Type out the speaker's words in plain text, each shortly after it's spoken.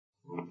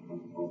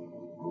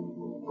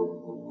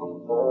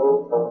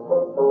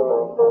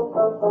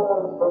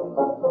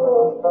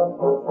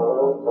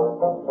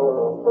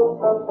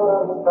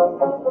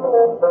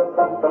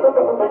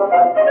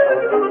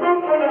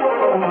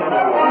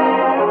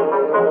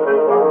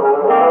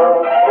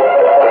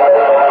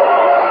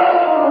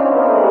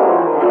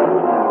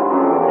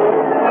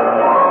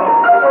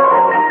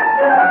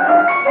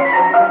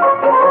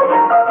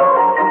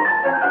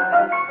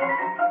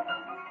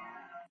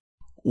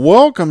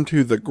Welcome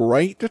to the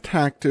Great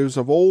Detectives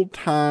of Old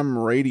Time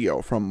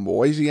Radio from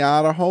Boise,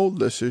 Idaho.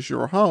 This is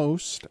your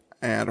host,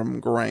 Adam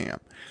Graham.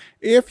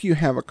 If you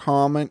have a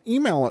comment,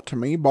 email it to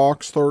me,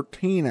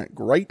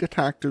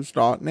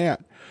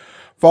 box13@greatdetectives.net.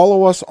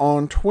 Follow us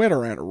on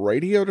Twitter at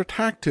Radio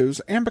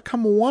Detectives and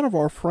become one of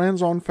our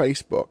friends on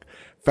Facebook,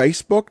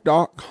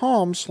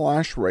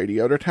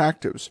 facebook.com/Radio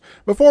Detectives.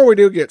 Before we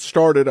do get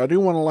started, I do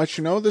want to let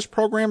you know this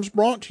program is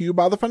brought to you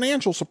by the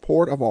financial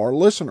support of our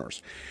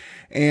listeners.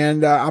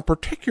 And I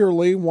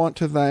particularly want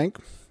to thank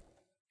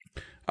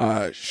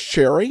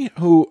Sherry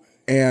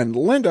and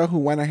Linda, who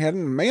went ahead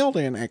and mailed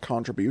in a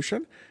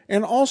contribution,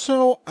 and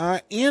also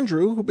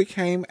Andrew, who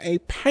became a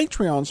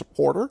Patreon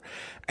supporter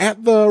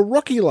at the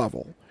rookie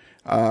level.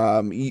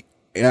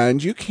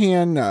 And you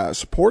can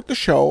support the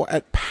show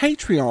at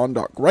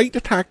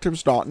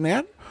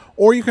patreon.greatdetectives.net,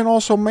 or you can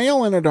also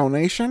mail in a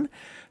donation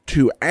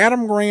to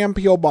Adam Graham,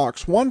 P.O.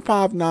 Box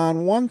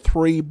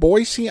 15913,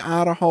 Boise,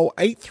 Idaho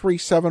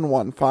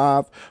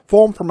 83715.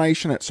 Full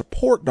information at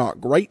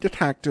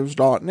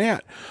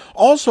support.greatdetectives.net.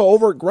 Also,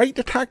 over at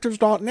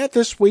greatdetectives.net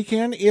this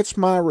weekend, it's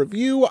my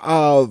review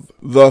of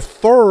the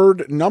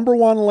third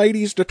 #1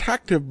 ladies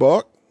detective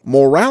book,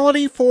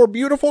 Morality for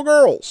Beautiful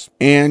Girls.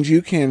 And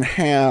you can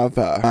have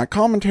my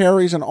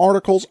commentaries and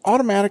articles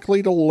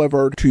automatically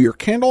delivered to your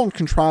Kindle and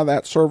can try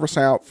that service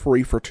out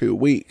free for 2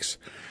 weeks.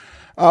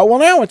 Well,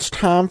 now it's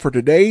time for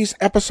today's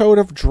episode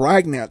of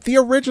Dragnet. The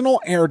original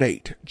air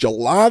date,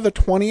 July the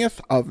 20th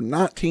of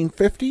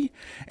 1950,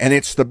 and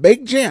it's The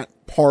Big Gent,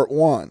 Part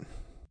 1.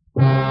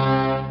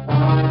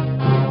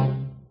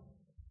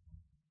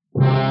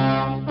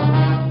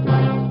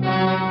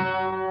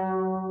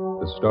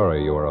 The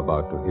story you are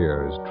about to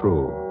hear is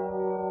true.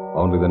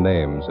 Only the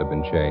names have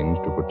been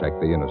changed to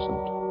protect the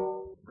innocent.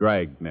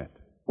 Dragnet.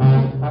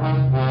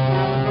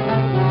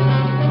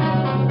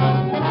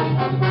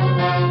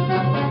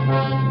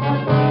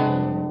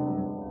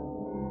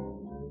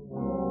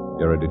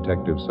 You're a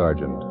detective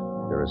sergeant.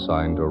 You're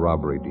assigned to a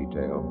robbery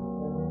detail.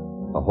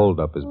 A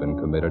holdup has been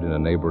committed in a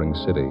neighboring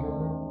city.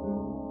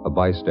 A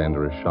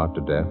bystander is shot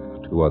to death.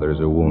 2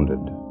 others are wounded.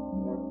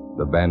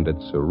 The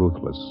bandits are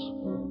ruthless,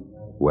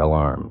 well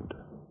armed.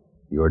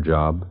 Your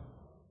job?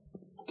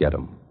 Get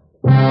 'em.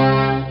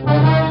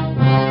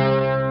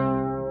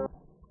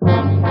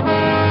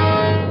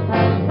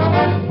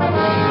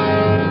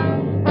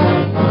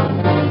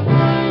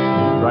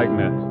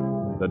 Dragnet,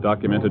 the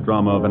documented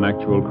drama of an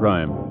actual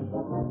crime.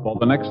 For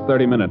the next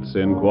 30 minutes,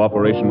 in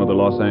cooperation with the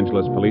Los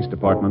Angeles Police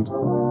Department,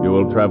 you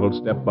will travel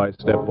step by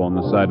step on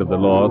the side of the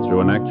law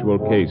through an actual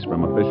case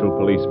from official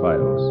police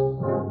files.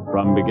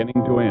 From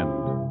beginning to end,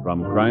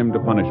 from crime to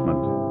punishment,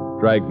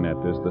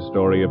 Dragnet is the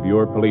story of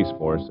your police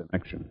force in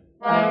action.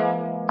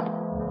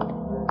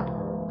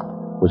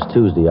 It was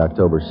Tuesday,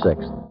 October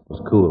 6th. It was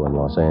cool in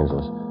Los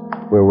Angeles.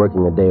 We were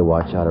working a day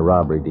watch out of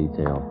robbery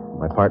detail.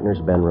 My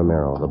partner's Ben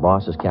Romero. The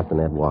boss is Captain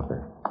Ed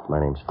Walker. My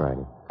name's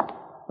Friday.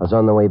 I was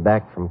on the way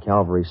back from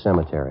Calvary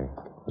Cemetery.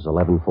 It was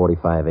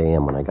 11:45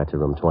 a.m. when I got to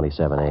room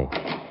 27A.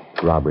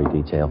 Robbery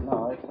detail.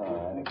 No, it's all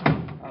right.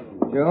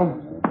 Joe,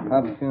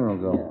 how'd the funeral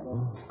go?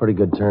 Pretty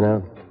good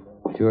turnout.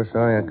 Sure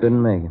sorry I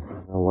couldn't make it.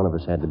 Well, one of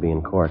us had to be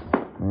in court.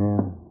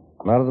 Yeah.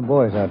 A lot of the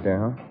boys out there,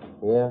 huh?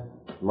 Yeah.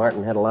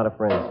 Martin had a lot of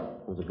friends.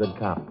 He was a good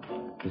cop.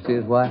 You see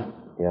his wife?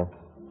 Yeah.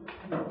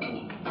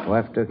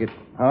 Wife took it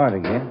hard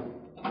again.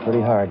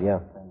 Pretty hard, yeah.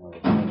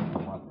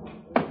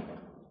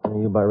 Are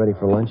you about ready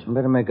for lunch?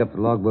 Better make up the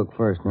logbook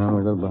first. Now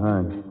we're a little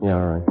behind. Yeah,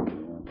 all right.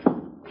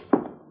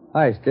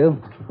 Hi, Stu.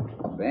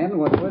 Ben,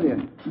 what's with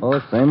you? Oh,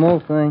 same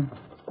old thing.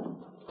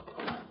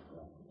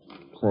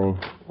 Say,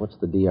 what's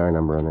the DR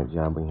number on that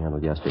job we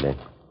handled yesterday?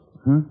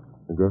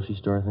 The grocery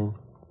store thing?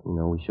 You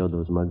know, we showed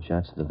those mug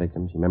shots to the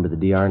victims. You remember the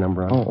DR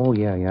number on it? Oh,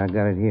 yeah, I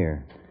got it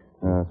here.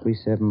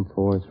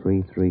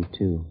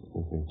 374332.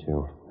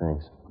 332.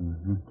 Thanks.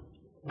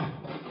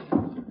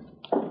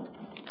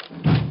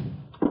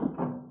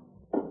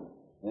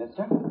 Yes,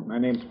 sir? My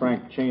name's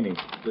Frank Cheney.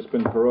 Just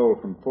been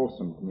paroled from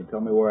Folsom. Can you tell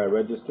me where I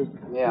registered?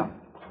 Yeah.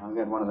 I'll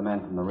get one of the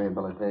men from the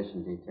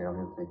rehabilitation detail.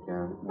 He'll take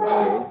care of it.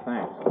 Okay,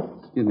 thanks.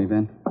 Excuse me,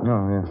 Ben.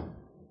 Oh, yeah.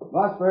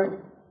 Bossberg.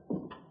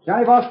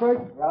 Johnny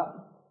Bossberg? Yeah.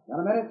 Got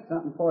a minute?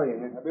 Something for you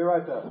here. I'll be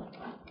right there.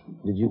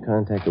 Did you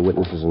contact the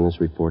witnesses in this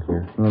report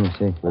here? Let me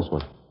see. This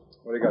one.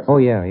 What do you got? Oh,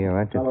 yeah,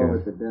 I took Fellow care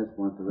of at it. the desk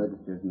wants the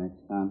registers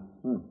next time.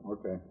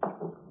 Okay.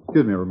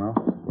 Excuse me, Romero.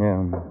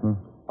 Yeah.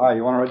 Hi,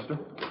 you want to register?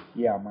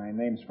 Yeah, my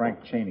name's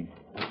Frank Cheney.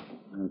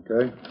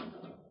 Okay.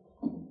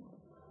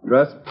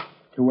 Address?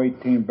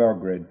 218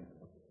 Belgrade.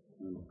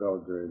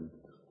 Belgrade.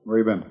 Where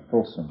you been?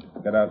 Folsom.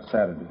 Got out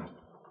Saturday.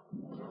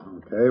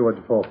 Okay, what'd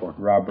you fall for?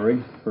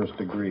 Robbery, first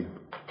degree.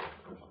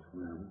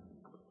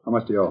 How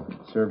much do you owe?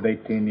 Served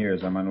 18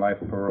 years. I'm on life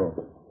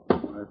parole.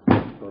 Life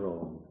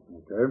parole.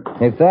 Okay.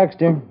 Hey,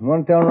 Thaxter, you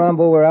want to tell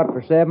Rambo we're out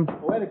for 7?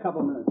 Wait a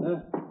couple minutes,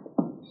 huh?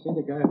 See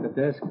the guy at the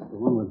desk? The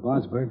one with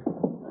Bosberg?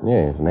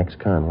 Yeah, an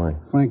ex-con. Why?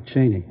 Frank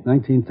Cheney,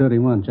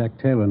 1931. Jack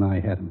Taylor and I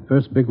had him.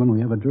 First big one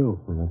we ever drew.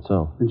 Well, that's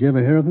so. Did you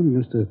ever hear of him?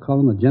 Used to call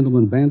him the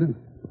gentleman bandit.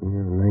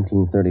 Yeah,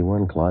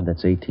 1931, Claude.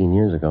 That's 18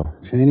 years ago.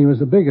 Cheney was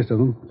the biggest of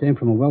them. Came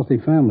from a wealthy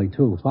family,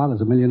 too.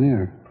 Father's a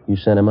millionaire. You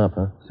sent him up,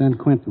 huh? San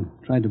Quentin.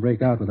 Tried to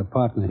break out with a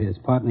partner here. His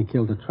partner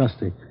killed a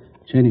trustee.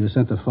 Cheney was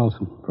sent to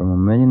Folsom. From a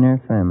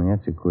millionaire family.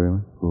 That's a queer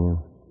one. Yeah.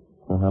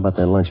 Well, how about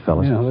that lunch,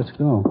 fellas? Yeah, let's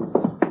go.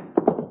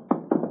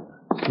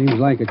 Seems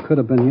like it could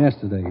have been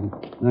yesterday,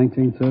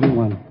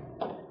 1931.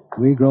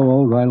 We grow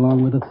old right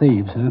along with the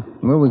thieves, huh?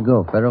 Where we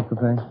go? Federal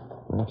Cafe?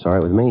 That's all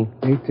right with me.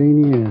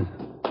 18 years.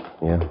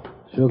 Yeah.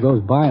 Sure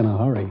goes by in a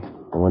hurry.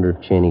 I wonder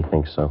if Cheney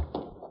thinks so.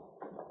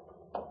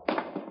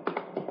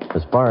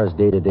 As far as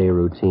day-to-day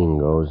routine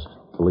goes,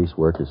 police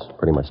work is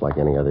pretty much like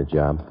any other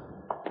job.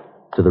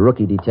 To the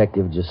rookie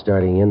detective just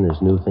starting in,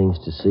 there's new things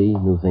to see,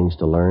 new things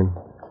to learn.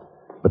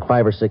 But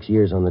 5 or 6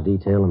 years on the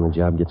detail, and the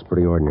job gets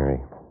pretty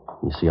ordinary.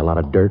 You see a lot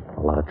of dirt,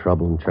 a lot of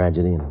trouble and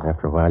tragedy, and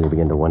after a while you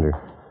begin to wonder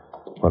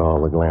what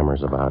all the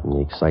glamour's about and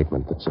the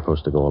excitement that's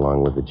supposed to go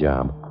along with the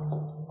job.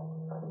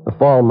 The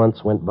fall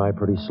months went by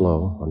pretty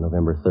slow. On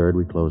November 3rd,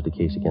 we closed a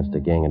case against a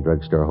gang of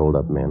drugstore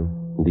holdup men.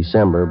 In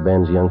December,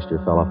 Ben's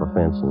youngster fell off a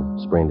fence and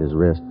sprained his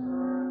wrist.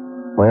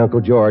 My Uncle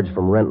George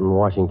from Renton,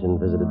 Washington,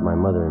 visited my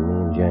mother and me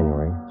in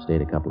January,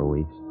 stayed a couple of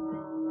weeks.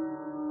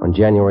 On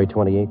January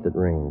 28th, it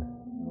rained.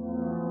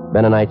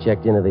 Ben and I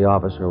checked into the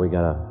office where we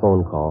got a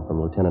phone call from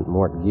Lieutenant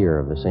Mort Gear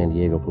of the San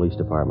Diego Police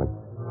Department.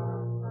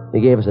 He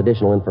gave us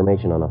additional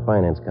information on a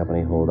finance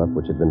company holdup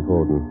which had been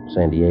pulled in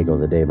San Diego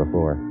the day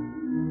before.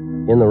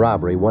 In the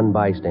robbery, one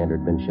bystander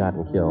had been shot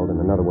and killed, and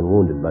another one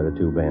wounded by the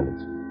two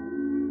bandits.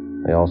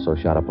 They also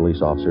shot a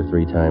police officer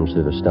 3 times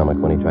through the stomach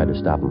when he tried to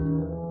stop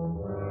him.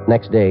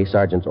 Next day,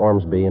 Sergeants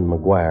Ormsby and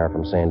McGuire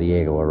from San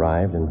Diego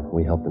arrived, and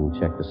we helped them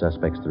check the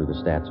suspects through the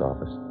stats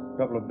office. A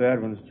couple of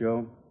bad ones,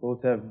 Joe.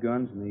 Both have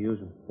guns, and they use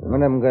them.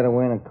 One of them got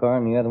away in a car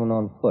and the other one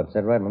on foot. Is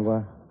that right,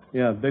 McGuire?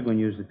 Yeah, the big one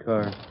used the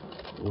car.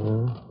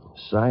 Yeah,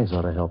 size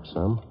ought to help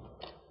some.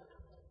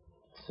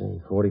 Let's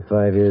see,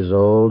 45 years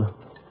old,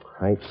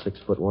 height 6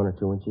 foot 1 or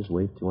 2 inches,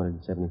 weight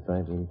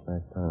 275 to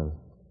 85 pounds.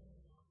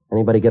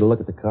 Anybody get a look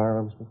at the car,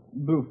 Armstrong?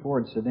 Blue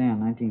Ford sedan,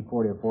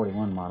 1940 or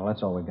 41 model.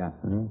 That's all we got.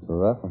 It's a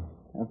rough one.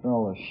 After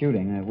all the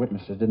shooting, the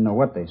witnesses didn't know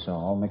what they saw,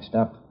 all mixed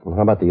up. Well,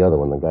 how about the other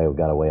one, the guy who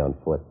got away on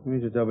foot?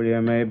 He's a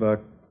WMA,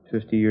 about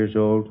 50 years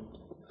old,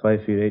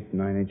 5 feet 8 to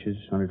 9 inches,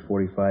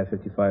 145,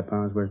 55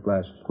 pounds, wears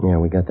glasses. Yeah,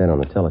 we got that on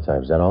the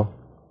teletype. Is that all?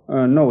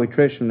 No, we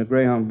traced from the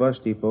Greyhound bus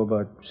depot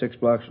about 6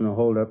 blocks from the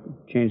holdup.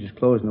 Changed his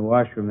clothes in the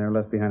washroom there,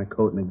 left behind a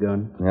coat and a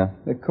gun. Yeah?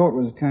 The coat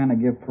was the kind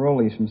of give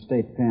parolees from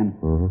State Pen.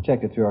 Mm-hmm.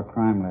 Checked it through our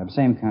crime lab.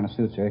 Same kind of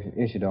suits are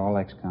issued to all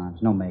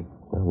ex-cons. No make.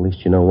 Well, at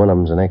least you know one of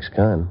them's an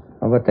ex-con.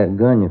 How about that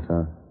gun you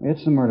found?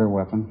 It's a murder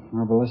weapon.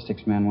 Our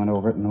ballistics men went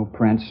over it, no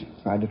prints.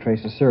 Tried to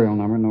trace the serial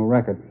number, no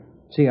record.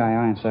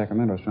 CII in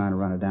Sacramento's trying to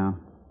run it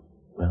down.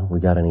 Well, we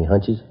got any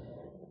hunches?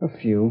 A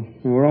few.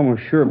 We're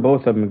almost sure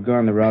both of them had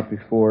gone the route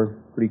before.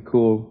 Pretty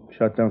cool.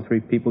 Shot down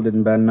 3 people,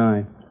 didn't bat an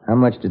eye. How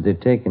much did they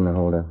take in the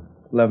holdup?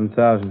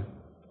 11,000.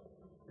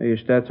 Hey, your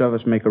stats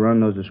office make a run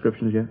those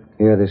descriptions yet?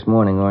 Here this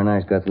morning,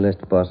 Ornice got the list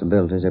of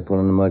possibilities. They're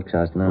pulling the mud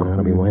shots now. Well,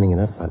 I'll be winding it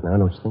up right now,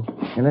 don't you think?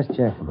 Hey, let's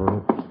check.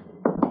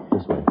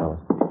 This way, fellas.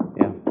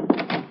 Yeah.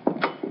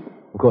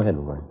 Go ahead,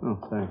 Roy. Oh,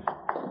 thanks.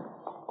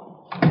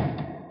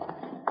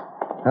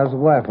 How's the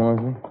wife,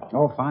 Ormsby?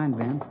 Oh, fine,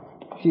 Ben.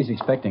 She's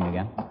expecting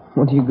again.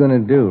 What are you going to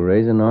do,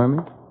 raise an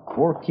army?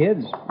 4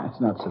 kids.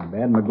 That's not so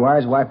bad.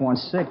 McGuire's wife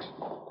wants 6.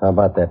 How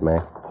about that,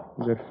 Mac?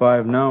 You got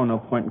 5 now. No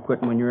point in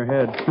quitting when you're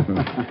ahead.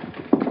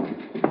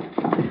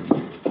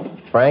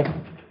 Frank?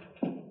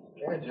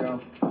 Yeah,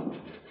 Joe.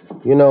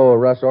 You know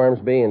Russ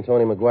Ormsby and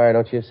Tony McGuire,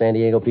 don't you? San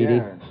Diego PD?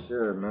 Yeah,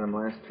 sure. Met him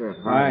last trip.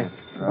 Hi.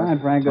 Fine,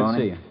 Frank. Good to Tony.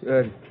 see you.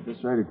 Good.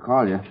 Just ready to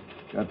call you.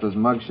 Got those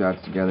mug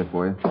shots together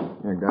for you.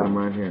 Here, got them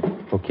right here.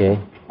 Okay.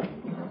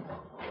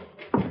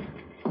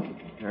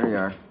 There you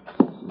are.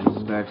 This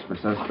is stacks for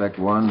suspect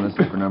 1. This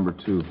is for number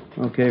 2.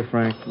 Okay,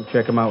 Frank. We'll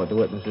check them out with the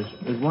witnesses.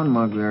 There's one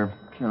mug there.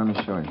 Here, let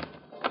me show you.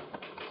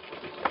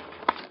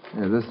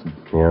 Here, this one.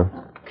 Yeah?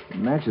 It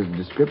matches the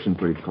description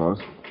pretty close.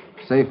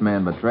 Safe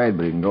man by trade,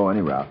 but he can go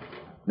any route.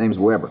 Name's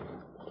Weber.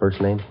 First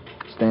name?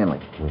 Stanley.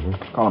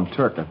 Mm-hmm. Call him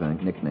Turk, I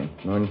think. Nickname.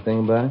 Know anything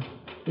about it?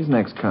 He's an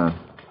ex-con.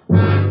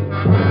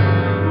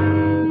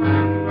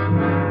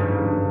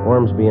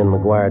 Ormsby and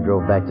McGuire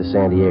drove back to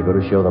San Diego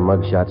to show the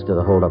mugshots to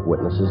the holdup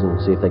witnesses and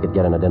see if they could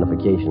get an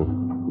identification.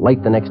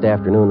 Late the next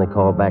afternoon, they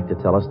called back to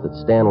tell us that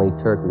Stanley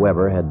Turk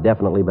Weber had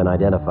definitely been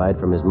identified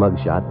from his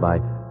mugshot by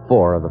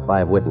 4 of the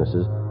 5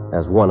 witnesses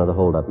as one of the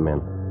holdup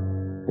men.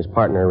 His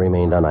partner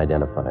remained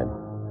unidentified.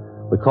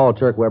 We called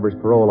Turk Weber's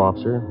parole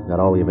officer, got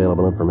all the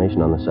available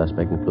information on the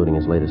suspect, including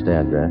his latest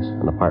address,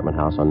 an apartment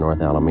house on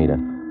North Alameda.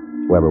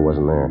 Weber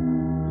wasn't there.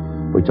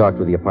 We talked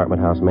with the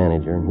apartment house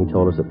manager, and he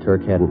told us that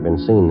Turk hadn't been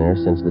seen there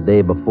since the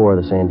day before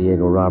the San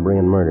Diego robbery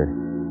and murder.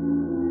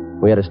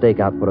 We had a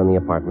stakeout put on the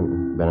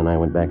apartment. Ben and I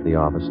went back to the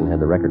office and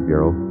had the record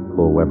bureau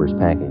pull Weber's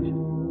package.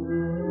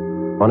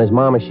 On his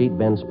mama sheet,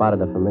 Ben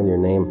spotted a familiar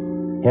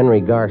name,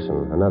 Henry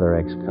Garson, another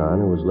ex-con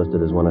who was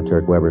listed as one of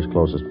Turk Weber's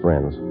closest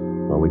friends.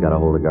 Well, we got a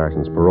hold of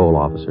Garson's parole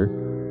officer.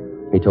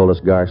 He told us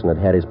Garson had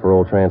had his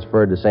parole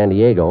transferred to San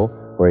Diego,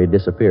 where he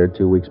disappeared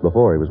 2 weeks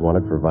before he was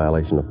wanted for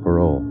violation of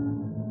parole.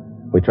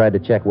 We tried to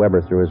check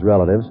Weber through his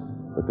relatives.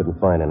 We couldn't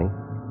find any.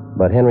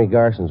 But Henry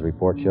Garson's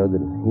report showed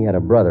that he had a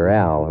brother,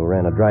 Al, who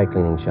ran a dry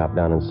cleaning shop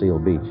down in Seal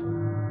Beach.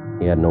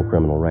 He had no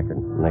criminal record.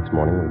 The next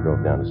morning, we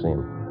drove down to see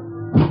him.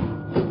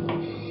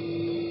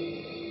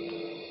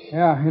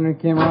 Yeah, Henry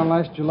came around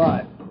last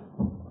July.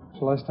 It's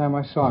the last time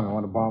I saw him. I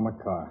wanted to borrow my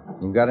car.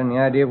 You got any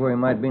idea where he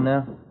might be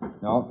now?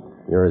 No.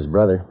 You're his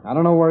brother. I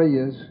don't know where he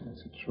is.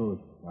 That's the truth.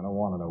 I don't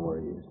want to know where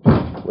he is.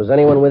 Was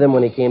anyone with him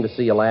when he came to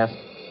see you last?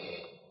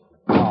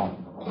 No.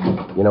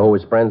 You know who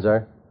his friends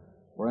are?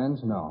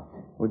 Friends? No.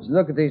 Would you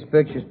look at these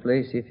pictures,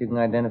 please, see if you can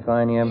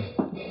identify any of them?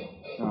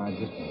 All right,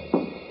 just...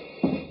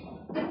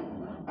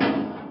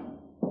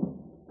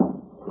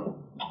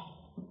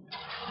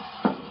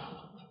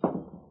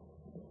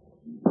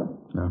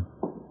 No.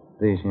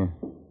 These here.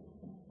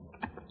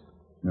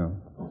 No.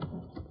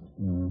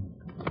 No.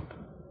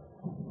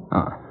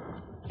 Ah.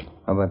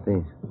 How about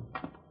these?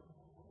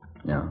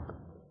 No.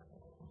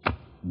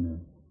 No.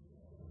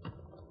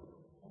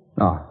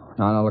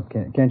 No, look,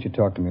 can't you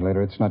talk to me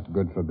later? It's not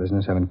good for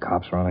business having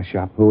cops around a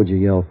shop. Who would you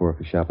yell for if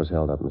a shop was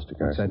held up, Mr.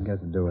 Garson? What's that got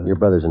to do with it? Your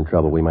brother's in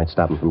trouble. We might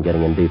stop him from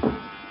getting in deeper.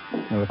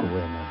 Now, look away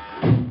now.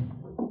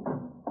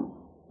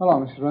 Hello,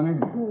 Mrs. Renner.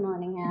 Good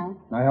morning, Al.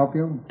 Can I help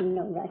you?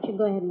 No, Roger.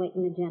 Go ahead and wait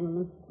in the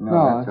gentleman.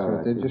 No, that's all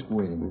right. They're just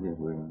waiting.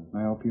 Can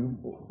I help you?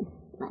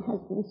 My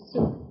husband's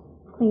suit.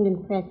 Cleaned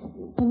and pressed.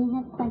 Can you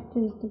have it by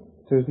Tuesday?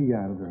 Tuesday,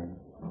 yeah, it'll be ready.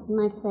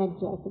 My plaid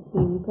jacket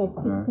cleaned and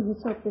pressed. Could you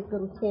soak this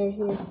little stairs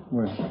here?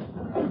 Where?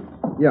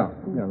 Yeah,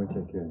 we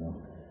take care of that.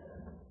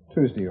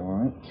 Tuesday, all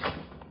right.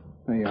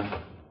 Hey,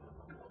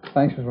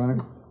 thanks, Miss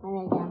Renner. All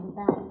right, Al.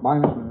 Bye. Bye,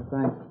 Miss Renner.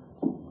 Thanks.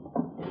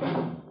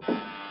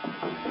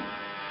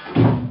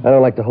 I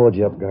don't like to hold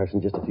you up,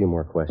 Garson. Just a few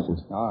more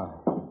questions.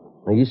 All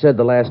right. Now, you said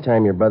the last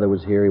time your brother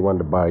was here, he wanted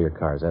to borrow your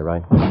car. Is that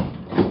right?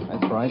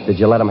 That's right. Did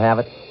you let him have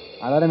it?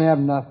 I let him have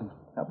nothing.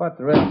 How about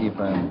the rest of your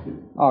family?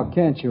 Oh,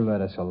 can't you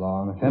let us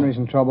alone? If Henry's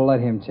in trouble,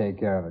 let him take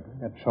care of it. We've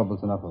got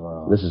troubles enough of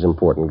our own. This is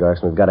important,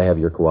 Garson. We've got to have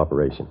your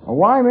cooperation. Well,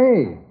 why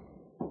me?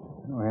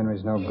 No,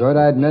 Henry's no good.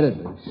 I admit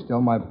it, but he's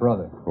still my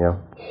brother. Yeah?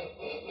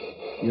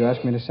 You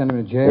ask me to send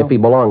him to jail? If he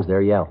belongs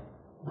there, yeah.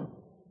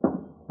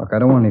 Look, I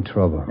don't want any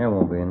trouble. There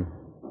won't be any.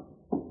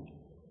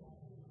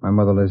 My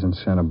mother lives in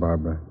Santa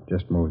Barbara.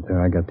 Just moved there.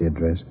 I got the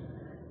address.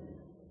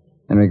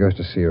 Henry goes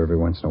to see her every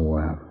once in a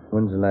while.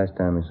 When's the last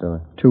time you saw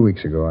her? 2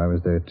 weeks ago, I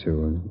was there,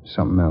 too, and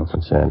something else.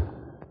 What's that?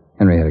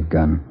 Henry had a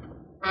gun.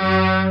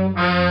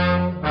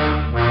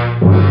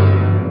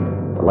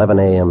 11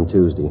 a.m.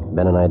 Tuesday.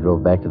 Ben and I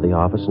drove back to the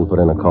office and put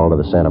in a call to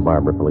the Santa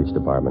Barbara Police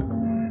Department.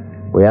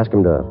 We asked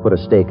him to put a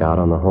stake out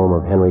on the home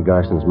of Henry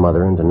Garson's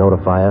mother and to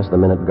notify us the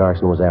minute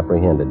Garson was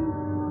apprehended.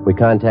 We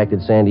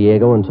contacted San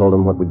Diego and told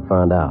him what we'd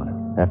found out.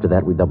 After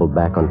that, we doubled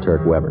back on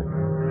Turk Weber.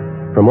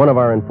 From one of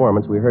our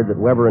informants, we heard that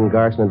Weber and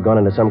Garson had gone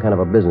into some kind of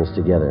a business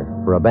together.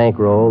 For a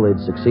bankroll, they'd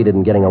succeeded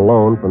in getting a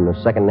loan from the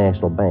Second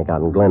National Bank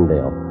out in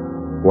Glendale.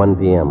 1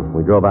 p.m.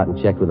 We drove out and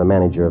checked with the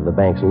manager of the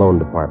bank's loan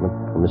department,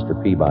 Mr.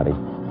 Peabody.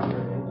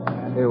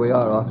 Here we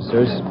are,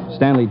 officers.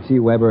 Stanley T.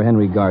 Weber,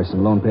 Henry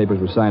Garson. Loan papers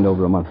were signed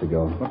over a month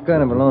ago. What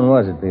kind of a loan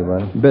was it,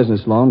 Peabody?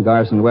 Business loan.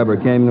 Garson and Weber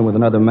came in with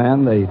another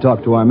man. They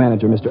talked to our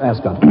manager, Mr.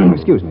 Ascot.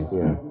 Excuse me.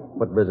 Yeah.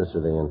 What business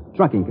are they in?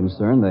 Trucking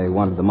concern. They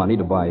wanted the money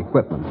to buy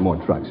equipment, more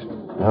trucks.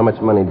 How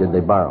much money did they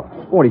borrow?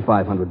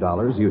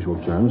 $4,500, usual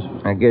terms.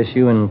 I guess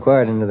you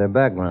inquired into their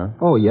background.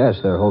 Oh,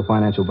 yes, their whole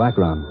financial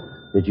background.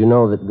 Did you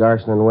know that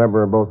Garson and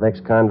Weber are both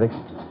ex-convicts?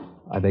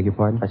 I beg your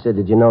pardon? I said,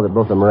 did you know that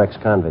both of them are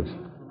ex-convicts?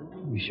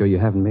 You sure you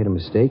haven't made a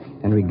mistake?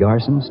 Henry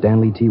Garson,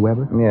 Stanley T.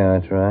 Weber? Yeah,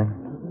 that's right.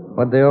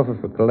 What'd they offer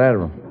for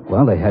collateral?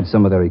 Well, they had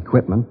some of their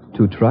equipment,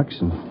 2 trucks,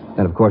 and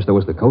then, of course, there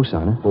was the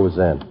cosigner. Who was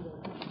that?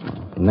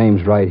 The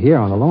name's right here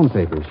on the loan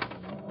papers.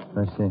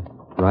 Let's see.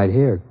 Right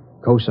here.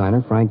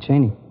 Cosigner, Frank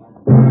Cheney.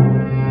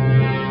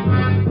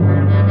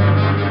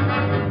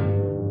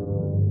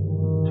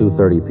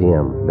 2:30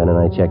 p.m. Ben and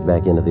I checked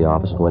back into the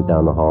office and went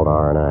down the hall to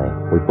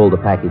R&I. We pulled a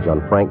package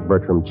on Frank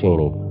Bertram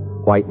Cheney.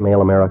 White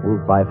male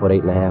American, 5 foot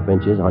 8.5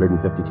 inches,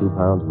 152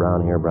 pounds,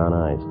 brown hair, brown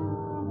eyes.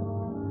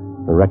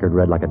 The record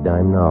read like a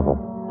dime novel.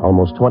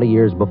 Almost 20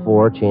 years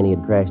before, Cheney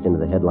had crashed into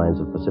the headlines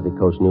of Pacific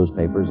Coast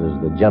newspapers as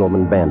the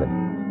gentleman bandit.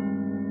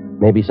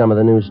 Maybe some of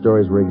the news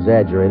stories were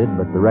exaggerated,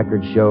 but the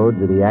record showed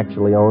that he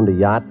actually owned a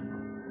yacht,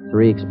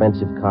 3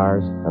 expensive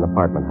cars, an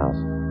apartment house.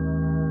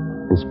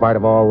 In spite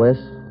of all this,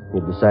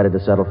 he'd decided to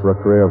settle for a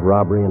career of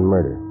robbery and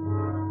murder.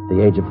 At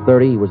the age of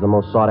 30, he was the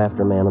most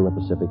sought-after man on the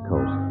Pacific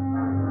Coast.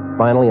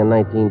 Finally, in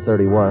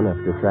 1931,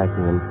 after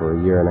tracking him for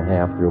a year and a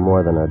half through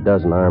more than a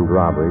dozen armed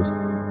robberies,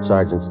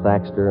 Sergeants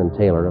Thaxter and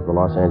Taylor of the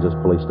Los Angeles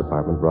Police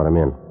Department brought him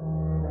in.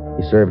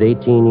 He served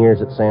 18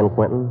 years at San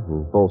Quentin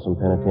and Folsom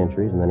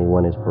penitentiaries, and then he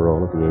won his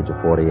parole at the age of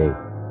 48.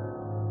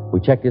 We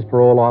checked his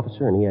parole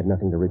officer, and he had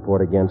nothing to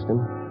report against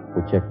him.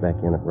 We checked back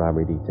in at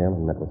robbery detail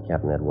and met with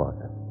Captain Ed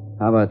Walker.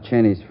 How about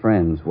Cheney's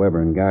friends,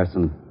 Weber and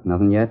Garson?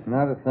 Nothing yet?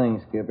 Not a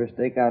thing, Skipper.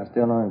 Stakeout's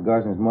still on at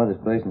Garson's mother's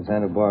place in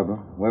Santa Barbara.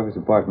 Weber's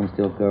apartment's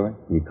still covered.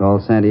 You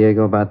called San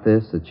Diego about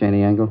this, the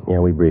Cheney angle? Yeah,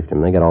 we briefed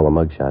him. They got all the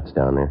mugshots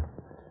down there.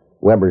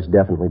 Weber's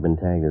definitely been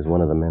tagged as one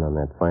of the men on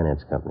that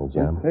finance company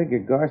job. We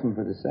figured Garson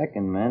for the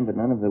second man, but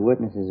none of the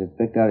witnesses have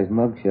picked out his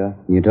mugshot.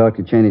 You talked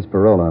to Cheney's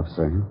parole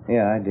officer, huh?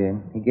 Yeah, I did.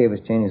 He gave us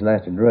Cheney's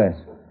last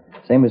address.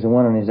 Same as the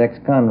one on his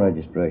ex-con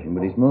registration,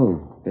 but he's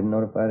moved. Didn't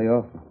notify the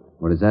office.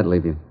 Where does that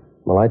leave you?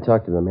 Well, I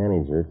talked to the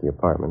manager at the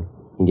apartment.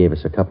 He gave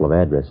us a couple of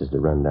addresses to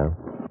run down.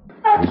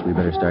 I guess we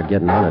better start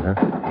getting on it, huh?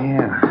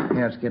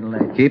 Yeah, it's getting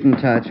late. Keep in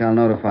touch. I'll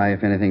notify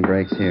if anything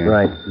breaks here.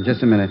 Right.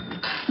 Just a minute.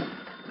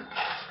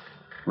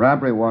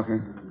 Robbery,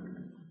 Walker.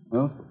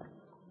 Oh?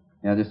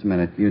 Yeah, just a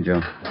minute. You, Joe.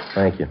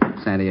 Thank you.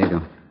 San Diego.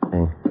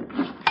 Hey.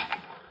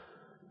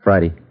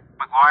 Friday.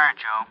 McGuire,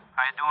 Joe.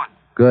 How you doing?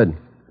 Good.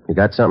 You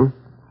got something?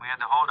 We had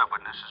the holdup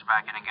witnesses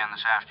back in again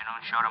this afternoon.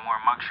 Showed them more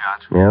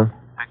mugshots. Yeah?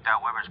 Picked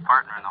out Weber's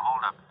partner in the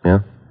holdup. Yeah?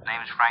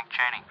 Name's Frank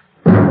Cheney.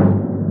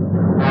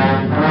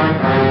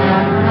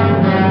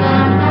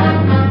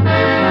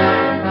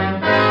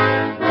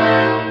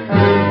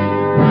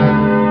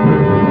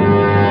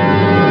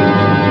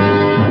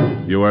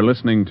 You are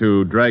listening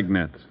to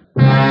Dragnet.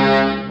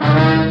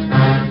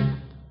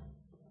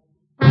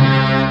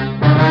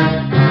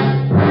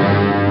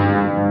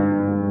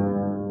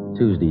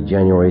 Tuesday,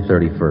 January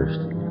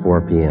 31st,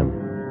 4 p.m.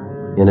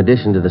 In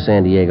addition to the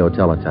San Diego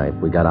teletype,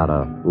 we got out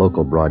a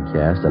local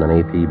broadcast and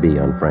an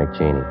APB on Frank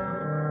Cheney.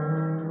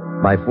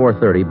 By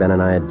 4:30, Ben and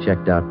I had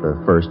checked out the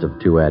first of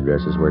two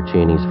addresses where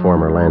Cheney's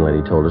former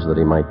landlady told us that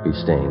he might be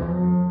staying.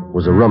 It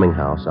was a rooming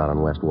house out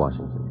on West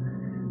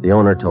Washington. The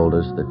owner told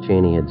us that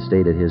Cheney had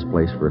stayed at his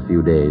place for a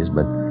few days,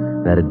 but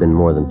that had been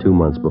more than 2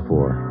 months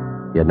before.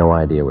 He had no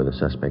idea where the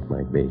suspect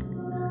might be.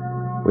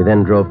 We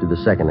then drove to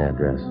the second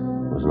address.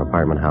 It was an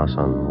apartment house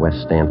on West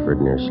Stanford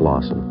near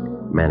Slauson.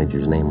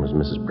 Manager's name was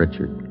Mrs.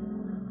 Pritchard.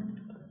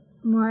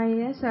 Why,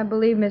 yes, I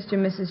believe Mr.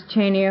 and Mrs.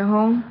 Cheney are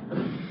home.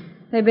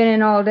 They've been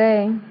in all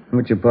day.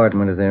 Which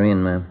apartment is they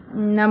in, ma'am?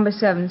 Number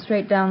 7,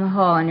 straight down the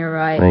hall on your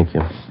right. Thank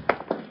you.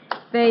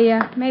 They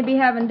may be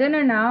having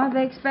dinner now. Are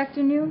they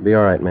expecting you? Be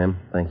all right, ma'am.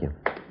 Thank you.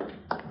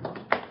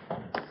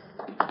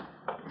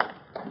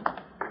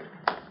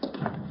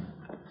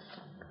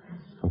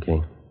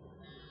 Okay.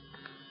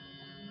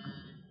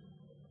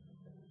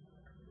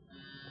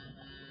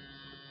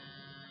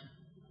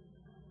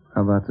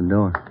 How about the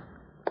door?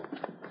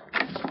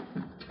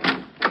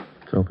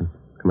 It's open.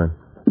 Come on.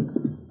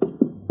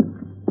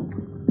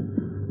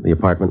 The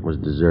apartment was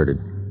deserted.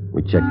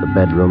 We checked the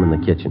bedroom and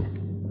the kitchen.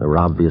 There were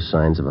obvious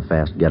signs of a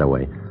fast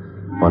getaway.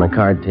 On a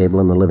card table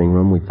in the living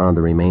room, we found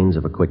the remains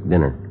of a quick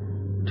dinner.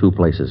 2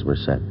 places were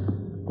set.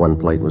 One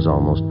plate was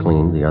almost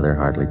clean, the other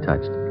hardly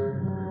touched.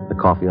 The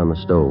coffee on the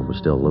stove was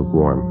still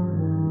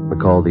lukewarm. We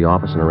called the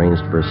office and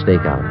arranged for a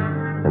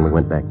stakeout. Then we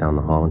went back down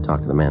the hall and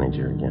talked to the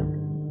manager again.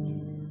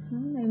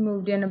 They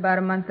moved in about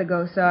a month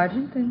ago,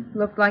 Sergeant. They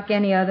looked like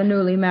any other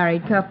newly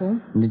married couple.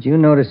 Did you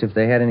notice if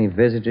they had any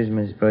visitors,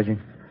 Mrs. Pritchard?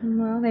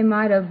 Well, they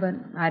might have, but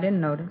I didn't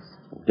notice.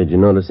 Did you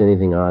notice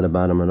anything odd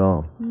about him at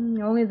all?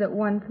 Only that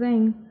one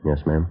thing.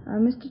 Yes, ma'am.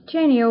 Mr.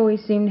 Cheney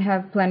always seemed to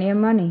have plenty of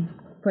money.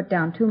 Put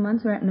down 2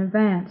 months' rent in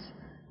advance.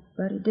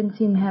 But he didn't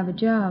seem to have a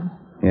job.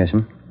 Yes,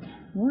 ma'am.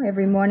 Well,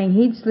 every morning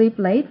he'd sleep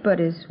late, but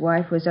his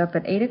wife was up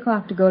at 8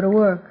 o'clock to go to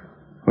work.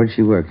 Where did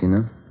she work, you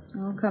know?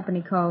 A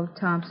company called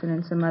Thompson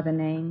and some other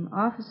name.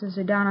 Offices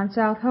are down on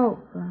South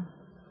Hope.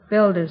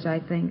 Builders, I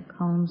think.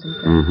 Homes and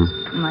things.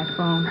 Mm-hmm. My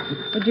phone.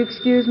 Would you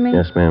excuse me?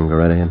 Yes, ma'am. Go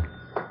right ahead.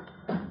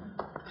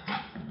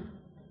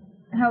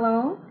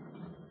 Hello?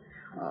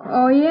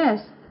 Oh,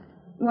 yes.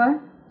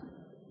 What?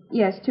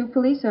 Yes, 2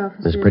 police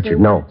officers. Miss Pritchard,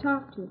 they no. want to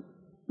talk to you.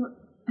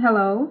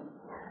 Hello?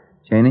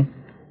 Cheney?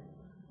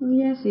 Oh,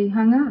 yes, he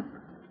hung up.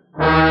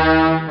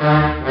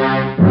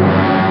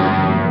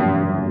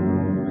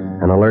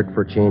 An alert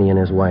for Cheney and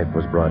his wife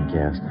was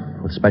broadcast,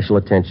 with special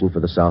attention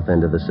for the south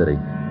end of the city.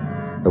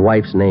 The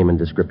wife's name and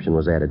description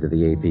was added to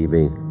the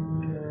APB.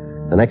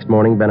 The next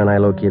morning, Ben and I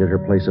located her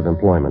place of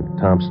employment,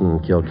 Thompson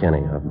and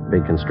Kilkenny, a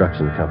big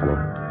construction company.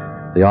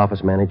 The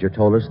office manager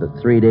told us that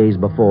 3 days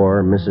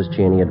before, Mrs.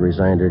 Cheney had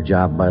resigned her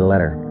job by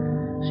letter.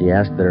 She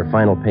asked that her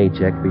final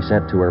paycheck be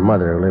sent to her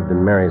mother, who lived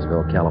in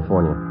Marysville,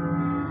 California.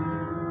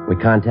 We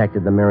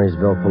contacted the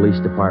Marysville Police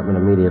Department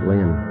immediately,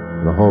 and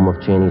the home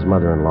of Cheney's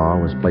mother-in-law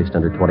was placed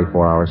under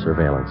 24-hour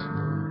surveillance.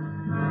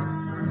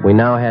 We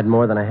now had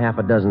more than a half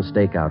a dozen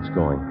stakeouts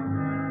going.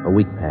 A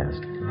week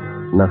passed.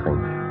 Nothing.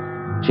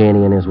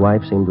 Cheney and his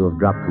wife seemed to have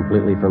dropped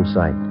completely from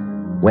sight.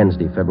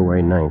 Wednesday,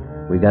 February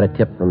 9th, we got a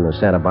tip from the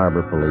Santa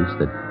Barbara police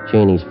that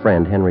Cheney's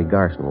friend, Henry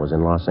Garson, was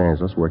in Los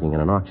Angeles working in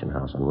an auction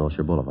house on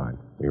Wilshire Boulevard.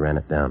 We ran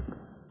it down.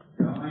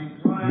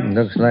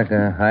 Looks like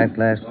a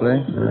high-class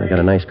place. They got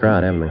a nice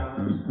crowd, haven't they?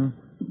 Mm-hmm.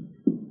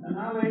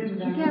 Is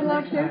your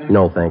catalog, sir?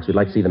 No, thanks. We'd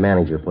like to see the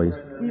manager, please.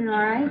 All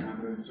right.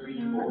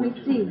 Let me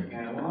see.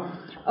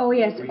 Oh,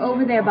 yes,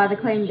 over there by the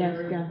claim desk.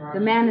 The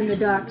man in the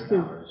dark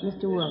suit,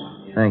 Mr.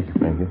 Will. Thank you.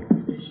 Thank you.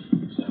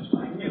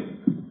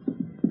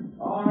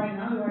 All right,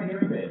 now do I hear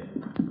a bid?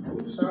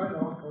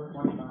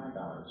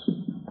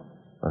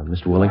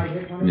 Mr. Woolley?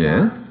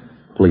 Yeah?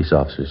 Police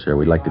officer, sir.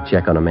 We'd like to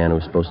check on a man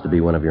who's supposed to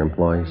be one of your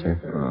employees, sir.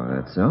 Oh,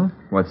 that's so?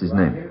 What's his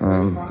name?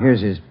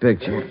 Here's his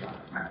picture.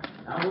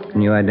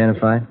 Can you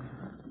identify it?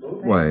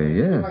 Why,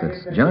 yes,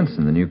 that's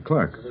Johnson, the new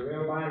clerk.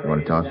 You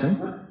want to talk to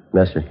him?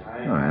 Yes, sir.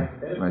 All right.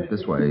 Right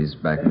this way. He's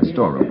back in the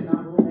storeroom.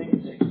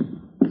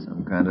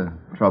 Some kind of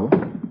trouble?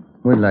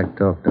 We'd like to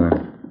talk to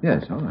him.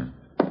 Yes, all right.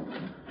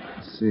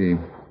 Let's see.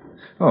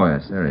 Oh,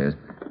 yes, there he is.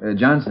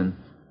 Johnson.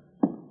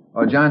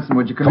 Oh, Johnson,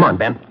 would you come on,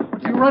 Ben.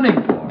 What are you running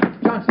for?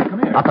 Johnson,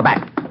 come here. Out the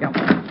back. Yep.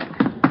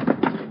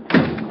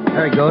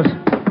 There he goes.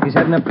 He's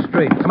heading up the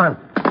street. Come on.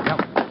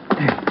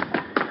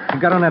 He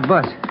got on that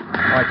bus.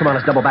 All right, come on,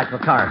 let's double back to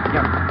the car.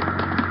 Yep.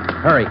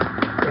 Hurry.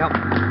 Yep.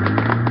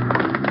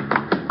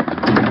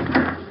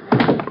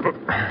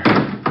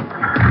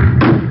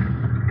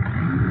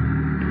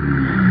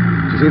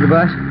 Did you see the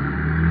bus?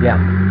 Yeah.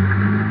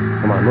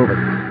 Come on, move it.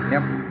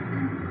 Yep.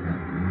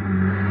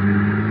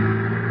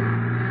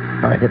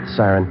 All right, hit the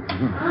siren.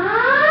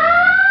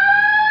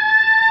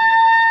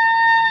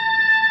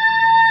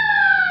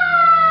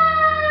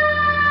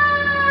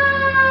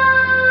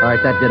 All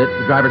right, that did it.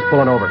 The driver's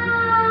pulling over.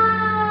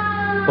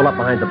 Pull up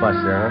behind the bus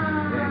there, huh?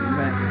 Yeah, you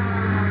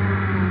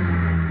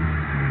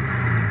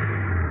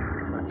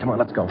bet. Come on,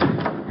 let's go.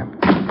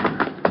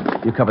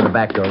 You cover the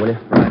back door, will you?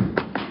 Right.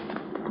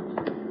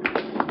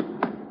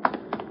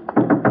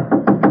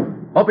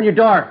 Open your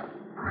door.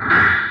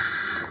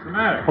 What's the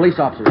matter? Police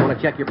officers want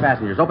to check your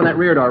passengers. Open that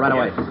rear door right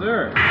away. Yes,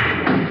 sir.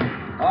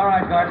 All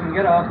right, Garson,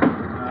 get off.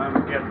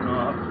 I'm getting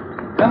off.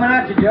 Coming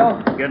at you,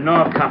 Joe. Getting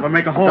off, copper.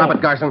 Make a hole. Drop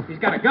it, Garson. He's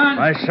got a gun.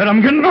 I said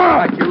I'm getting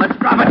off. Right, you let's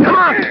drop it. Come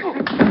on.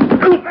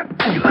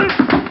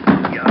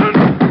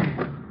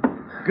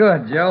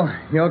 Good, Joe.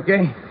 You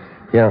okay?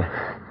 Yeah.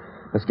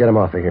 Let's get him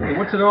off of here. Hey,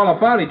 what's it all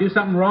about? He do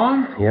something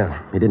wrong? Yeah,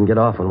 he didn't get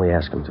off when we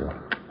asked him to.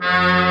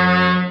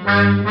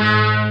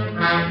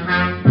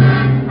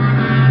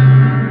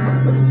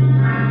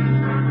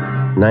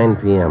 9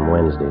 p.m.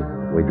 Wednesday.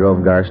 We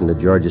drove Garson to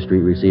Georgia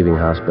Street Receiving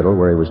Hospital,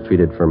 where he was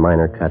treated for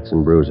minor cuts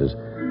and bruises.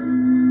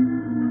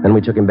 Then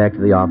we took him back to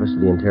the office to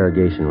the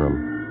interrogation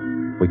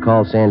room. We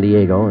called San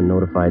Diego and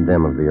notified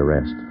them of the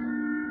arrest.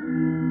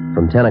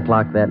 From 10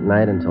 o'clock that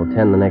night until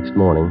 10 the next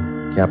morning,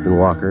 Captain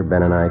Walker,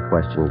 Ben, and I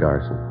questioned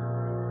Garson.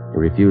 He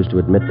refused to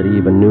admit that he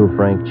even knew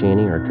Frank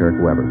Cheney or Turk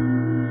Weber.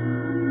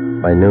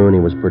 By noon, he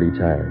was pretty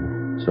tired.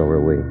 So were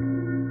we.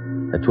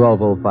 At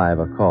 12:05,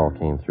 a call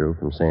came through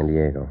from San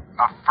Diego.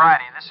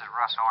 Friday, this is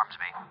Russ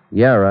Ormsby.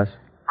 Yeah, Russ.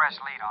 Press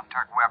lead on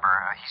Turk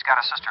Weber. He's got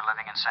a sister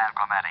living in San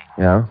Clemente.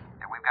 Yeah?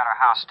 We've got her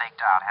house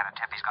staked out. Had a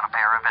tip he's going to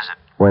pay her a visit.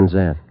 When's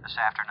that? This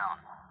afternoon.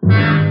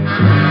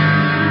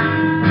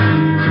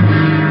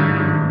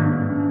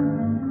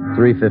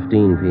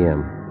 3:15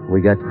 p.m.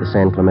 We got to the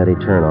San Clemente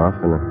turnoff,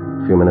 and a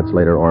few minutes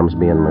later,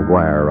 Ormsby and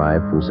McGuire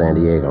arrived from San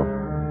Diego.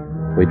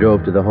 We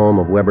drove to the home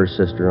of Weber's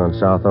sister on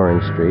South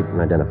Orange Street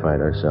and identified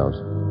ourselves.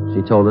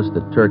 She told us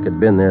that Turk had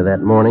been there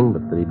that morning,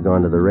 but that he'd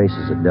gone to the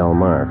races at Del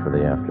Mar for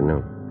the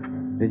afternoon.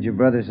 Did your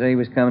brother say he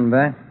was coming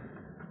back?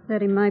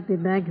 Said he might be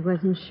back. He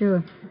wasn't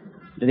sure.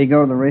 Did he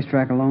go to the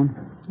racetrack alone?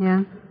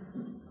 Yeah?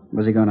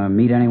 Was he going to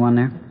meet anyone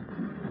there?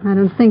 I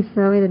don't think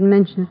so. He didn't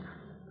mention it.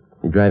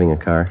 You driving a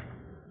car?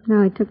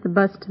 No, he took the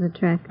bus to the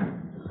track.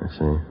 I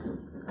see.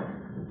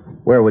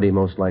 Where would he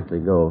most likely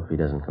go if he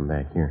doesn't come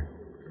back here?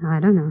 I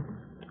don't know.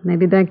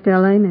 Maybe back to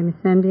L.A., maybe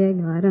San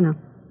Diego. I don't know.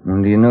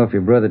 And do you know if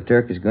your brother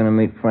Turk is going to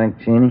meet Frank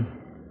Cheney?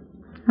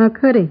 How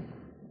could he?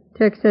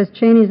 Turk says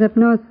Cheney's up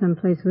north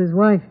someplace with his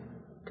wife.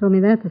 Told me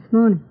that this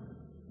morning.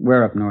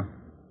 Where up north?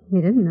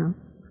 He didn't know.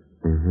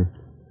 Mm-hmm.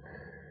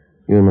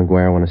 You and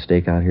McGuire want to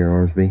stake out here,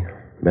 Ormsby?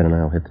 Ben and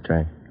I'll hit the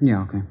track.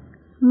 Yeah, okay.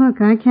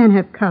 Look, I can't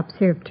have cops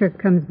here if Turk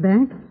comes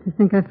back. They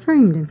think I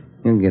framed him.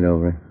 He'll get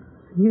over it.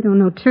 You don't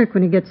know Turk.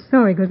 When he gets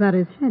sore, he goes out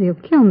of his head. He'll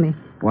kill me.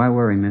 Why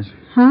worry, miss?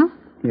 Huh?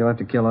 He'll have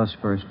to kill us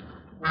first.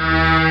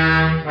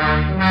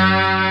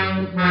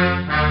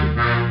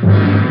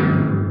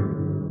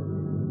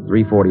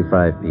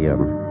 3:45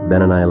 p.m.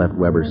 Ben and I left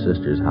Weber's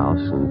sister's house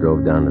and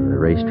drove down to the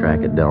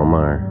racetrack at Del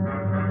Mar.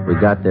 We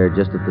got there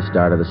just at the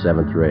start of the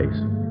 7th race.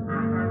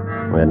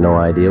 We had no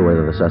idea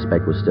whether the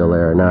suspect was still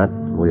there or not.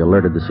 We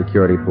alerted the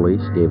security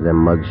police, gave them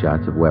mug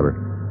shots of Weber.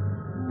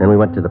 Then we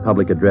went to the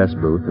public address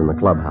booth in the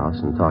clubhouse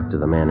and talked to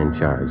the man in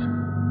charge.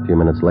 A few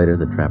minutes later,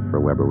 the trap for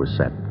Weber was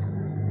set.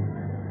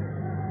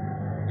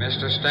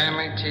 Mr.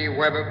 Stanley T.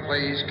 Weber,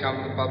 please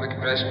come to the public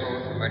address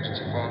booth.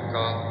 Emergency phone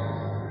call.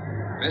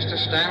 Mr.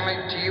 Stanley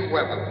T.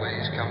 Weber,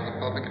 please come to the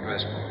public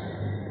address booth.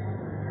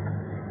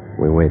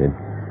 We waited.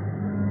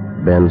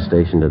 Ben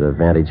stationed at a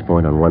vantage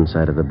point on one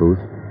side of the booth,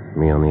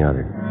 me on the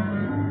other.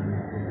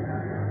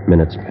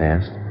 Minutes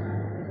passed.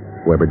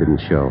 Weber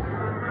didn't show.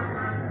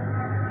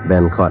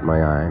 Ben caught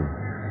my eye and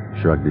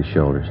shrugged his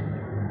shoulders.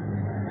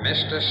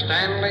 Mr.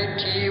 Stanley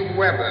T.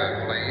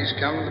 Weber, please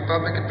come to the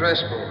public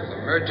address booth.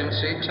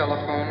 Emergency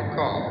telephone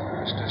call.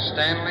 Mr.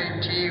 Stanley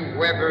T.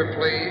 Weber,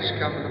 please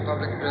come to the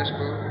public address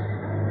booth.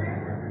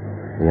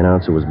 The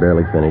announcer was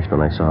barely finished when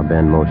I saw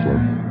Ben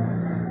motioning.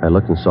 I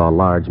looked and saw a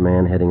large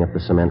man heading up the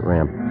cement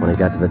ramp. When he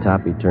got to the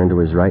top, he turned to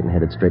his right and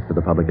headed straight for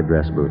the public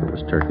address booth. It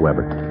was Turk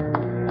Weber.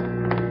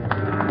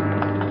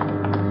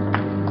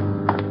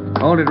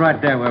 Hold it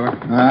right there, Weber.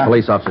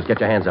 Police officers, get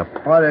your hands up.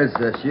 What is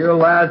this? You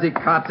lousy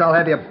cops, I'll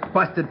have you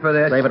busted for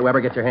this. David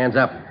Weber, get your hands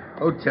up.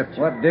 Who tipped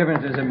you? What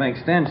difference does it make?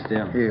 Stand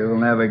still. You'll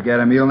never get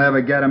him. You'll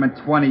never get him in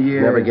 20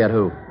 years. Never get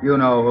who? You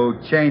know who.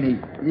 Cheney.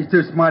 He's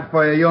too smart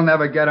for you. You'll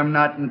never get him,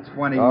 not in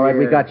 20 years. All right,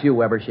 we got you,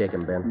 Weber. Shake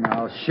him, Ben.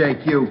 I'll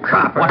shake you,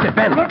 copper. Watch it,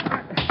 Ben.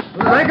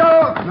 Let go.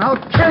 I'll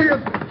kill you.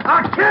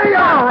 I'll kill you.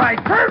 All right.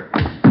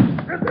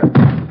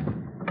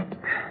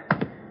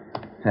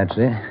 That's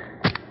it.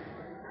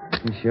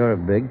 He's sure a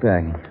big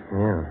package.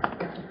 Yeah.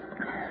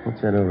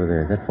 What's that over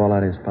there? Did that fall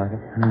out of his pocket?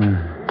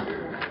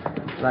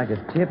 It's like a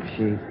tip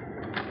sheet.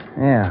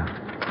 Yeah.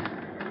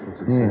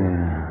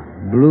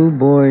 Blue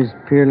Boys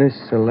Peerless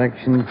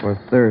Selection for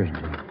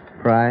Thursday.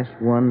 Price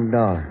 $1.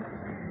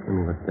 Let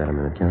me look at that a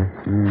minute, can I?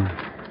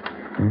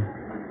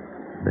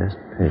 Best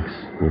picks.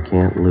 You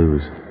can't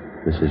lose.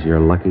 This is your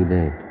lucky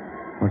day.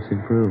 What's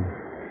it prove?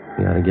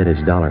 He ought to get his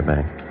 $1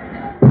 back.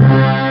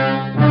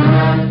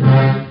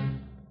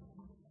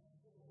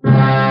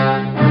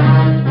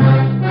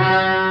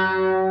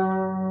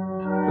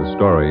 The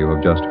story you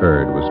have just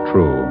heard was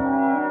true.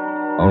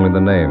 Only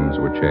the names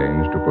were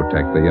changed to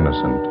protect the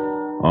innocent.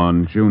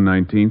 On June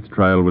 19th,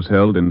 trial was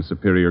held in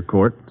Superior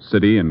Court,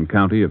 City and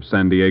County of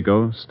San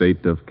Diego,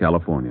 State of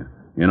California.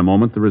 In a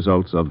moment, the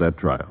results of that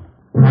trial.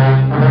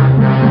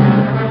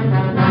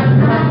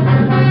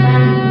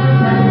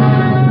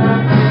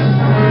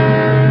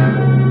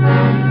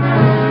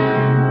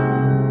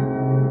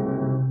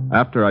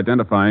 After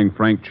identifying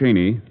Frank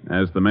Cheney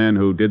as the man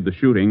who did the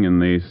shooting in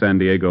the San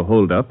Diego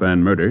holdup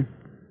and murder,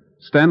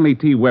 Stanley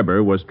T.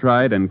 Weber was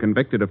tried and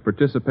convicted of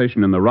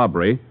participation in the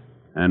robbery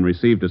and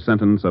received a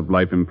sentence of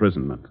life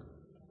imprisonment.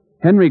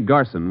 Henry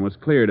Garson was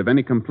cleared of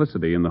any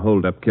complicity in the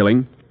holdup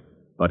killing,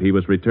 but he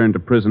was returned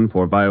to prison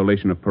for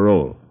violation of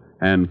parole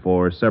and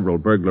for several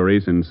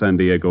burglaries in San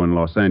Diego and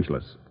Los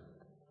Angeles.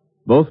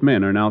 Both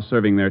men are now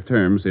serving their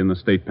terms in the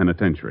state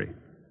penitentiary.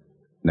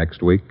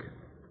 Next week,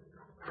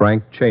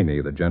 Frank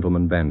Cheney, the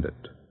Gentleman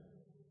Bandit,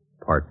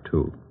 Part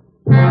 2.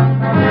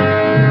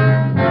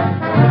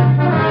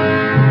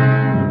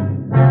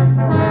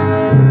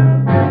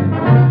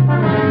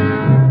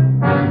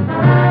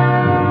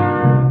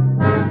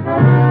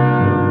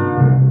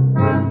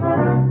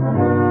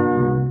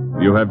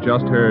 You have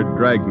just heard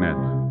Dragnet,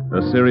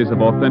 a series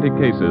of authentic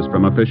cases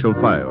from official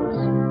files.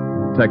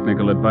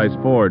 Technical advice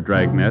for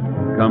Dragnet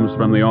comes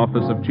from the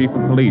Office of Chief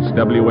of Police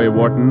W.A.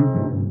 Wharton,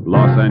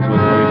 Los Angeles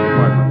Police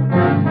Department.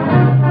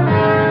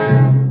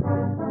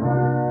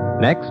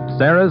 Next,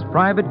 Sarah's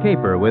Private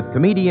Caper with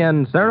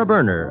comedian Sarah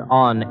Berner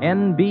on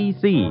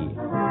NBC.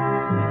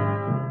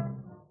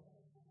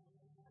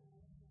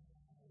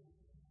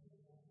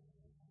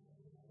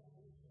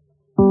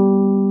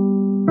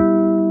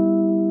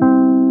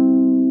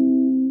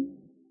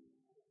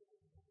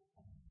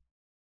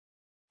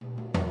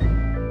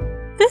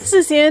 This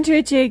is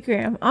Andrea J.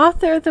 Graham,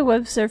 author of the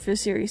Web Surfer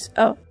series.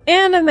 Oh,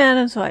 and a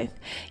Madam's Wife.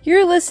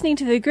 You're listening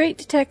to the Great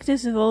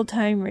Detectives of Old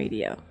Time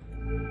Radio.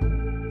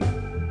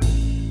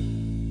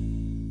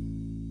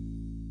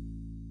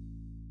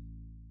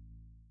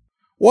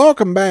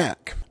 Welcome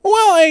back.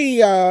 Well,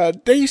 a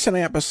decent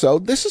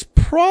episode. This is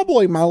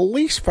probably my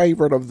least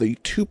favorite of the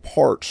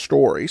two-part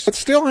stories. It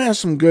still has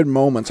some good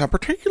moments. I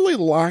particularly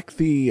like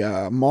the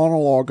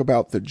monologue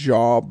about the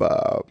job,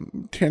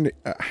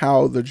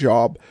 how the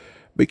job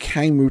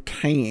became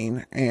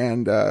routine,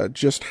 and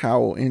just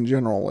how, in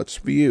general, it's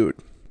viewed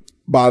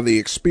by the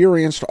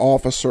experienced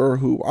officer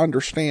who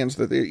understands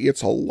that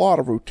it's a lot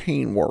of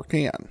routine work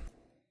in.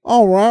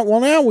 All right,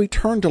 well, now we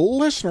turn to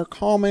listener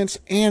comments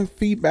and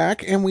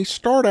feedback, and we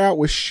start out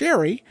with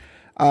Sherry,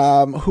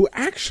 who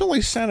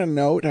actually sent a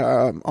note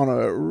on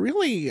a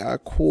really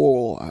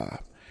cool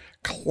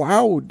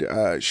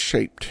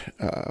cloud-shaped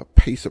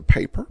piece of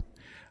paper.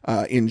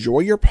 Enjoy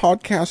your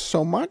podcast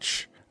so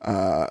much.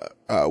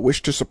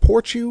 Wish to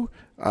support you.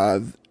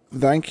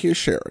 Thank you,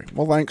 Sherry.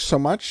 Well, thanks so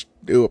much.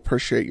 Do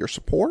appreciate your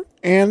support.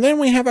 And then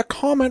we have a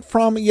comment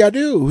from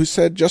Yadu, who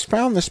said, just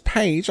found this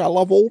page. I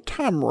love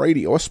old-time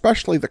radio,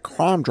 especially the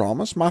crime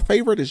dramas. My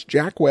favorite is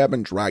Jack Webb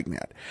and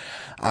Dragnet.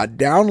 I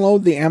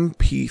download the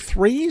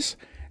MP3s,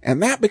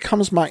 and that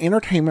becomes my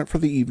entertainment for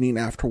the evening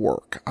after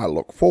work. I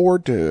look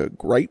forward to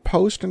great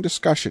post and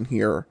discussion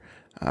here.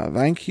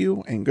 Thank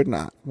you, and good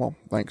night. Well,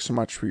 thanks so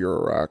much for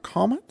your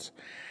comments.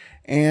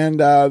 And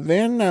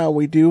then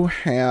we do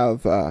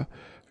have a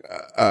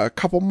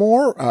couple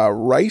more.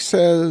 Ray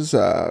says,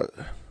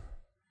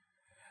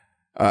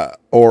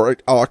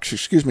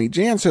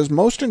 Jan says,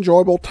 most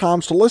enjoyable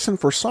times to listen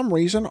for some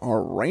reason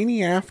are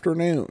rainy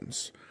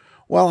afternoons.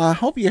 Well, I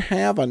hope you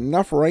have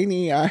enough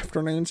rainy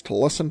afternoons to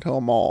listen to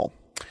them all.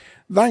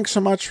 Thanks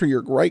so much for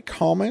your great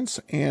comments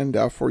and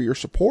for your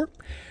support.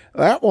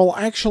 That will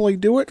actually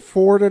do it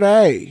for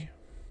today.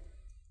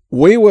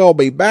 We will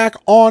be back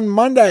on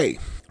Monday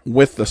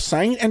with the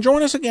Saint, and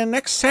join us again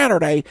next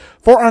Saturday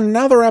for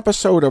another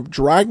episode of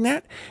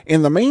Dragnet.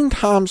 In the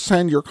meantime,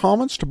 send your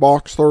comments to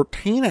box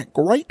 13 at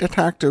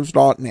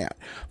greatdetectives.net.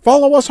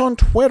 Follow us on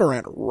Twitter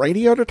at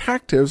Radio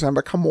Detectives and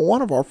become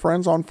one of our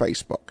friends on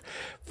Facebook.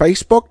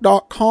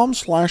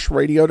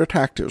 Facebook.com/Radio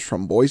Detectives.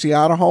 From Boise,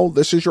 Idaho,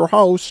 this is your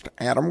host,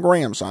 Adam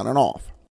Graham, signing off.